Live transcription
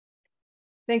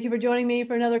Thank you for joining me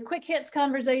for another Quick Hits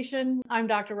conversation. I'm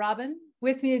Dr. Robin.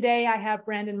 With me today, I have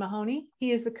Brandon Mahoney.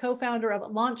 He is the co-founder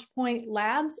of LaunchPoint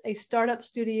Labs, a startup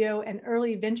studio and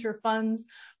early venture funds,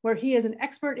 where he is an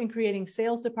expert in creating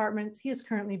sales departments. He is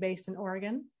currently based in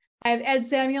Oregon. I have Ed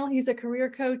Samuel. He's a career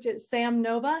coach at Sam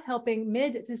Nova, helping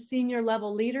mid to senior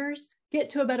level leaders get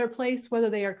to a better place, whether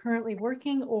they are currently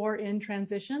working or in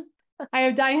transition. I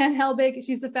have Diane Helbig.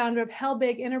 She's the founder of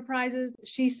Helbig Enterprises.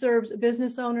 She serves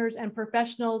business owners and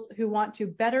professionals who want to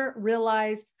better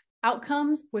realize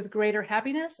outcomes with greater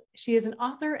happiness. She is an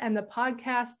author and the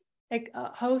podcast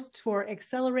host for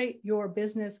Accelerate Your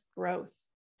Business Growth.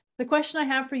 The question I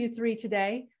have for you three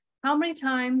today: how many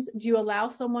times do you allow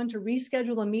someone to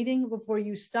reschedule a meeting before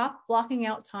you stop blocking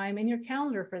out time in your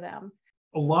calendar for them?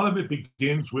 A lot of it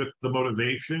begins with the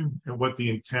motivation and what the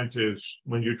intent is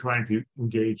when you're trying to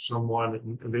engage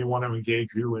someone and they want to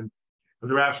engage you and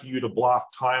they're asking you to block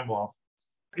time off.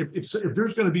 If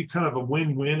there's going to be kind of a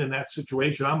win-win in that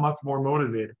situation, I'm much more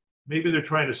motivated. Maybe they're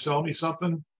trying to sell me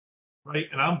something, right?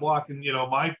 And I'm blocking,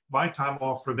 my time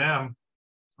off for them.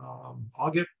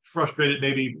 I'll get frustrated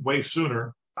maybe way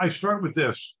sooner. I start with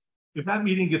this. If that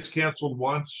meeting gets canceled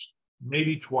once,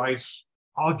 maybe twice,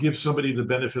 I'll give somebody the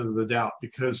benefit of the doubt,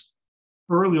 because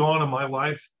early on in my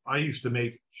life, I used to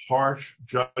make harsh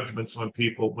judgments on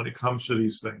people when it comes to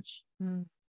these things.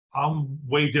 I'm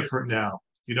way different now.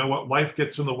 You know what? Life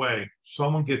gets in the way.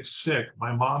 Someone gets sick.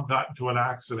 My mom got into an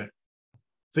accident.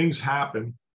 Things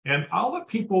happen. And I'll let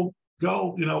people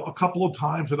go, a couple of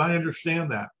times, and I understand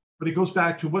that. But it goes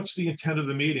back to, what's the intent of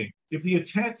the meeting? If the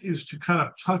intent is to kind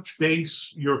of touch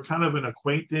base, you're kind of an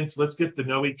acquaintance, let's get to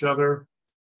know each other,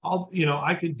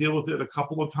 I can deal with it a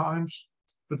couple of times,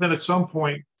 but then at some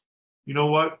point, you know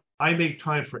what? I make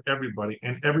time for everybody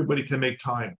and everybody can make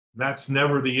time. That's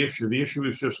never the issue. The issue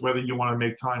is just whether you want to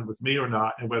make time with me or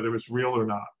not and whether it's real or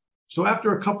not. So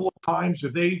after a couple of times,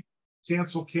 if they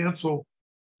cancel,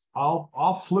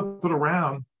 I'll flip it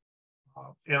around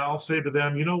and I'll say to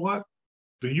them, you know what?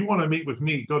 So you want to meet with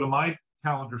me, go to my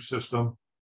calendar system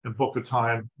and book a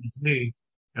time with me.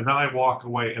 And then I walk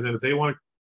away. And then if they want to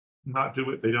not do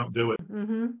it, they don't do it.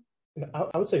 Mm-hmm.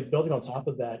 I would say, building on top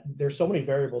of that, there's so many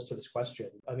variables to this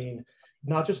question. I mean,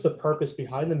 not just the purpose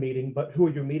behind the meeting, but who are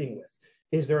you meeting with?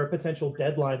 Is there a potential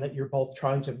deadline that you're both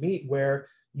trying to meet where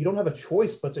you don't have a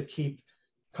choice but to keep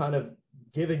kind of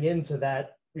giving into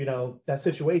that, that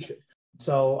situation?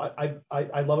 So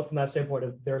I love it from that standpoint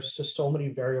of, there's just so many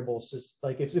variables. Just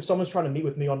like if someone's trying to meet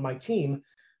with me on my team,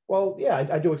 well, yeah,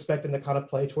 I do expect them to kind of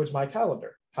play towards my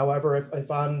calendar. However,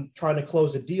 if I'm trying to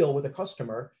close a deal with a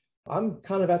customer, I'm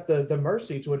kind of at the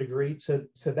mercy to a degree to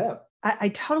them. I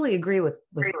totally agree with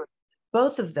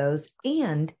both of those.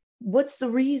 And what's the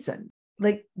reason?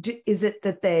 Like, is it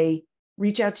that they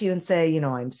reach out to you and say,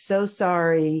 I'm so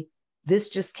sorry, this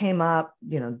just came up,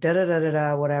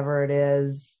 whatever it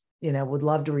is, would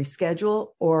love to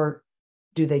reschedule? Or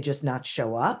do they just not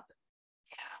show up?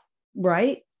 Yeah.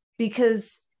 Right?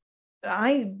 Because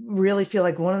I really feel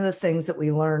like one of the things that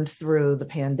we learned through the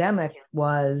pandemic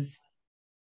was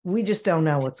we just don't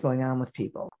know what's going on with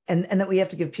people, and that we have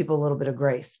to give people a little bit of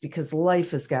grace because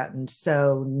life has gotten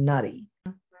so nutty,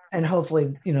 and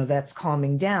hopefully, that's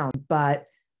calming down. But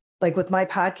like with my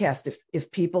podcast,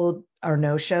 if people are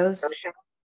no shows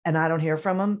and I don't hear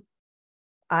from them,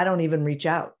 I don't even reach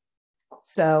out.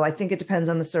 So I think it depends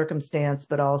on the circumstance,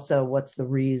 but also what's the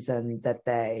reason that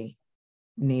they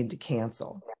need to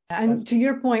cancel. And to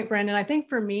your point, Brandon, I think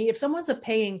for me, if someone's a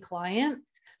paying client,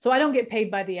 so I don't get paid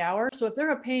by the hour. So if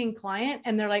they're a paying client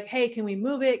and they're like, hey, can we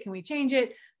move it? Can we change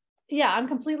it? Yeah, I'm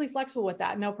completely flexible with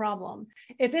that. No problem.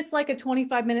 If it's like a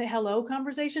 25-minute hello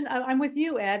conversation, I'm with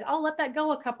you, Ed. I'll let that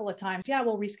go a couple of times. Yeah,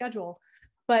 we'll reschedule.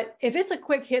 But if it's a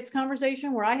quick hits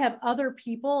conversation where I have other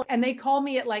people and they call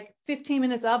me at like 15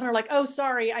 minutes of and are like, oh,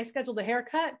 sorry, I scheduled a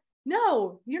haircut.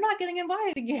 No, you're not getting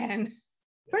invited again.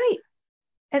 Right.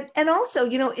 And also,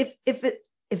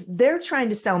 if they're trying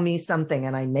to sell me something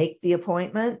and I make the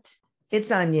appointment, it's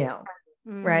on you,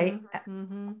 right?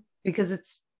 Mm-hmm. Because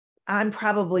I'm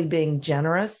probably being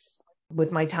generous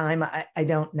with my time. I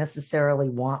don't necessarily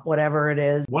want whatever it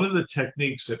is. One of the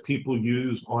techniques that people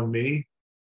use on me,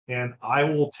 and I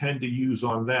will tend to use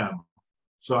on them.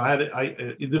 So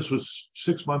this was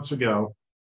 6 months ago,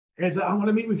 and I want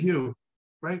to meet with you,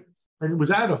 right? And it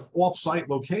was at an off-site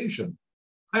location.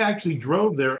 I actually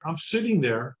drove there. I'm sitting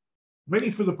there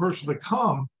waiting for the person to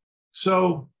come.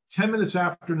 So 10 minutes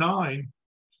after 9,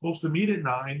 supposed to meet at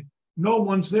 9, no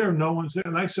one's there.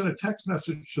 And I sent a text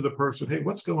message to the person, hey,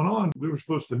 what's going on? We were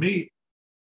supposed to meet.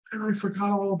 And I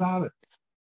forgot all about it.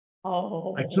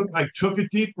 Oh. I took a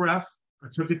deep breath.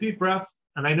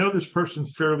 And I know this person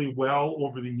fairly well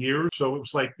over the years. So it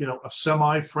was like, a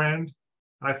semi-friend.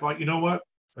 And I thought, you know what?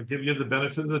 I'll give you the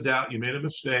benefit of the doubt. You made a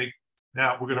mistake.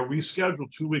 Now we're going to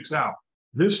reschedule 2 weeks out.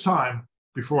 This time,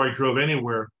 before I drove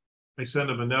anywhere, I sent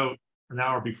him a note an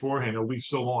hour beforehand. Are we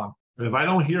still on? And if I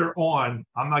don't hear on,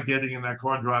 I'm not getting in that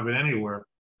car and driving anywhere,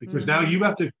 because now you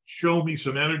have to show me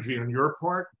some energy on your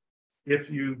part.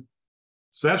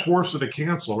 So that's worse than a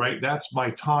cancel, right? That's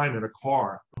my time in a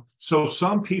car. So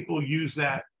some people use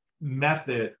that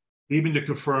method even to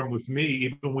confirm with me,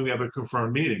 even when we have a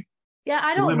confirmed meeting. Yeah,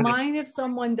 I don't mind if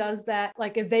someone does that.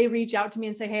 Like if they reach out to me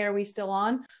and say, hey, are we still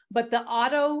on? But the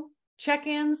auto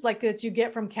check-ins like that you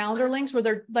get from calendar links where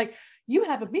they're like, you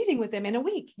have a meeting with them in a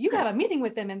week. You have a meeting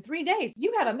with them in 3 days.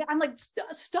 I'm like,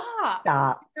 stop.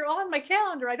 You're on my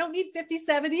calendar. I don't need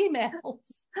 57 emails.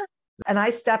 And I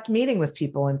stopped meeting with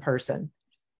people in person,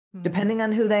 depending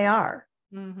on who they are,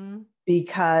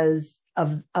 because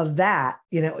of that.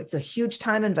 It's a huge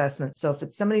time investment. So if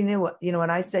it's somebody new, what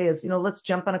I say is, let's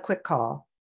jump on a quick call.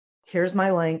 Here's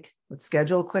my link. Let's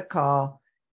schedule a quick call.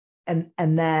 And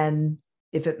then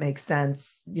if it makes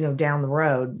sense, down the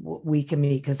road, we can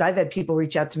meet. Because I've had people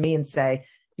reach out to me and say,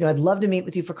 I'd love to meet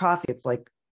with you for coffee. It's like,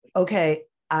 okay,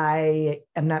 I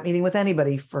am not meeting with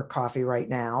anybody for coffee right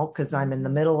now because I'm in the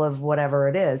middle of whatever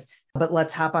it is, but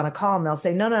let's hop on a call. And they'll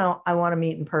say, no, I want to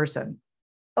meet in person.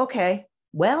 Okay,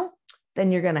 well,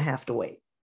 then you're going to have to wait.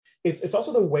 It's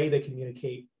also the way they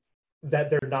communicate that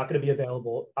they're not going to be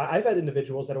available. I've had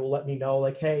individuals that will let me know,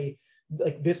 like, hey,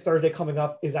 like this Thursday coming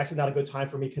up is actually not a good time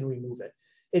for me. Can we move it?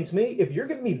 And to me, if you're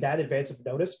giving me that advance of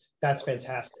notice, that's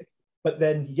fantastic. But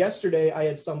then yesterday I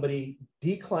had somebody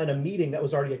decline a meeting that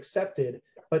was already accepted,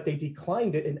 but they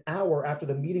declined it an hour after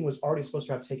the meeting was already supposed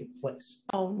to have taken place.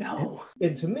 Oh no.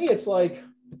 And to me, it's like,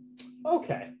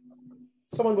 okay,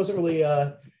 someone wasn't really,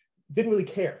 didn't really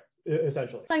care,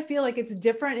 essentially. I feel like it's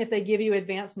different if they give you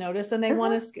advance notice and they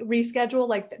want to reschedule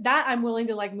like that. I'm willing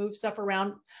to like move stuff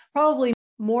around probably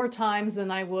more times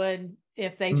than I would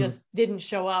if they just didn't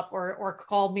show up or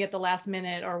called me at the last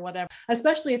minute or whatever,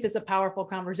 especially if it's a powerful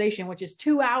conversation, which is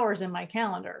 2 hours in my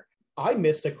calendar. I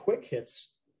missed a quick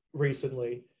hits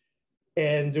recently,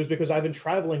 and it was because I've been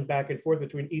traveling back and forth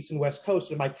between East and West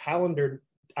Coast, and my calendar,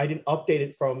 I didn't update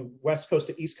it from West Coast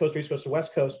to East Coast or East Coast to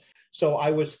West Coast. So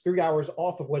I was 3 hours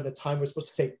off of when the time was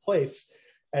supposed to take place,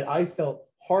 and I felt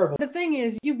horrible. The thing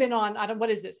is, you've been on,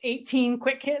 what is this, 18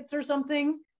 quick hits or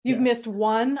something? You've missed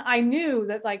one. I knew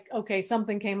that like, okay,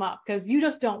 something came up because you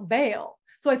just don't bail.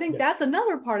 So I think that's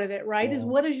another part of it, right? Is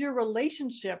what is your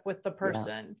relationship with the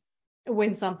person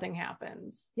when something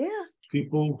happens? Yeah.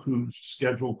 People who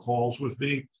schedule calls with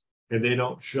me and they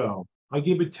don't show, I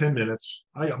give it 10 minutes.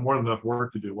 I got more than enough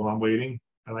work to do while I'm waiting,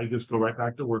 and I just go right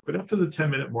back to work. But after the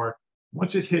 10-minute mark,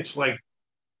 once it hits like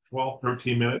 12,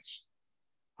 13 minutes,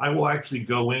 I will actually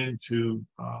go into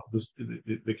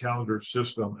the calendar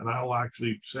system, and I'll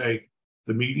actually say,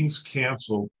 the meeting's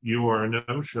canceled. You are a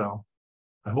no-show.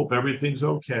 I hope everything's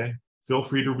okay. Feel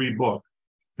free to rebook.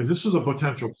 Because this is a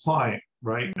potential client,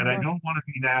 right? And I don't want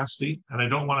to be nasty, and I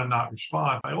don't want to not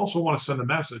respond. I also want to send a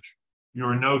message.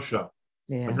 You're a no-show.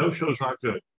 Yeah. A no-show is not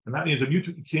good. And that means if you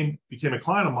became a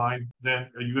client of mine, then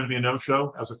are you going to be a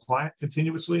no-show as a client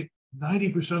continuously?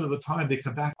 90% of the time they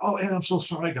come back, oh, and I'm so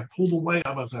sorry, I got pulled away.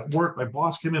 I was at work. My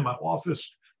boss came in my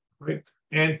office, right?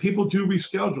 And people do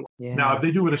reschedule. Yeah. Now, if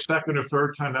they do it a second or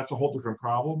third time, that's a whole different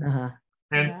problem.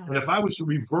 And if I was to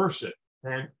reverse it,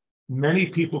 and many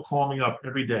people call me up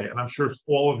every day, and I'm sure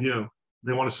all of you,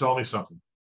 they want to sell me something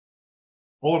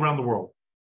all around the world.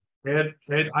 Ed,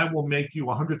 I will make you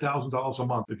 $100,000 a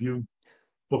month if you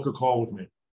book a call with me,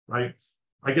 right?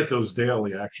 I get those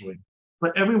daily, actually.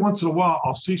 But every once in a while,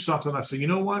 I'll see something. I say, you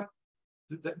know what?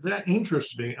 That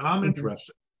interests me, and I'm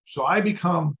interested. So I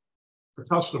become the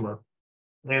customer,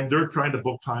 and they're trying to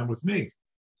book time with me.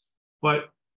 But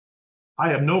I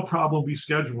have no problem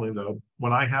rescheduling, though,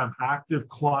 when I have active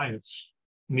clients'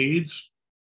 needs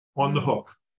on the hook,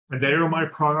 and they are my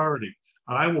priority.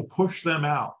 And I will push them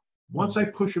out. Once I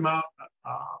push them out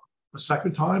a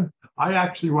second time, I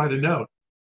actually write a note.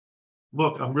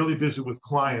 Look, I'm really busy with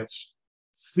clients.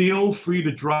 Feel free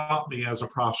to drop me as a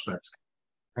prospect.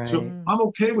 Right. So I'm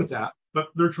okay with that, but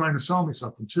they're trying to sell me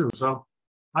something too. So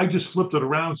I just flipped it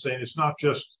around saying it's not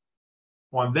just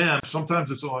on them. Sometimes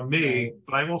it's on me,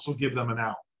 but I also give them an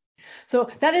out. So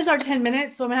that is our 10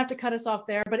 minutes. So I'm gonna have to cut us off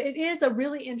there, but it is a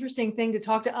really interesting thing to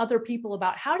talk to other people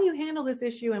about. How do you handle this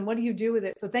issue and what do you do with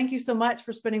it? So thank you so much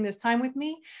for spending this time with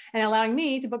me and allowing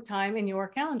me to book time in your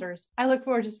calendars. I look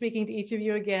forward to speaking to each of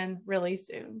you again really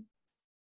soon.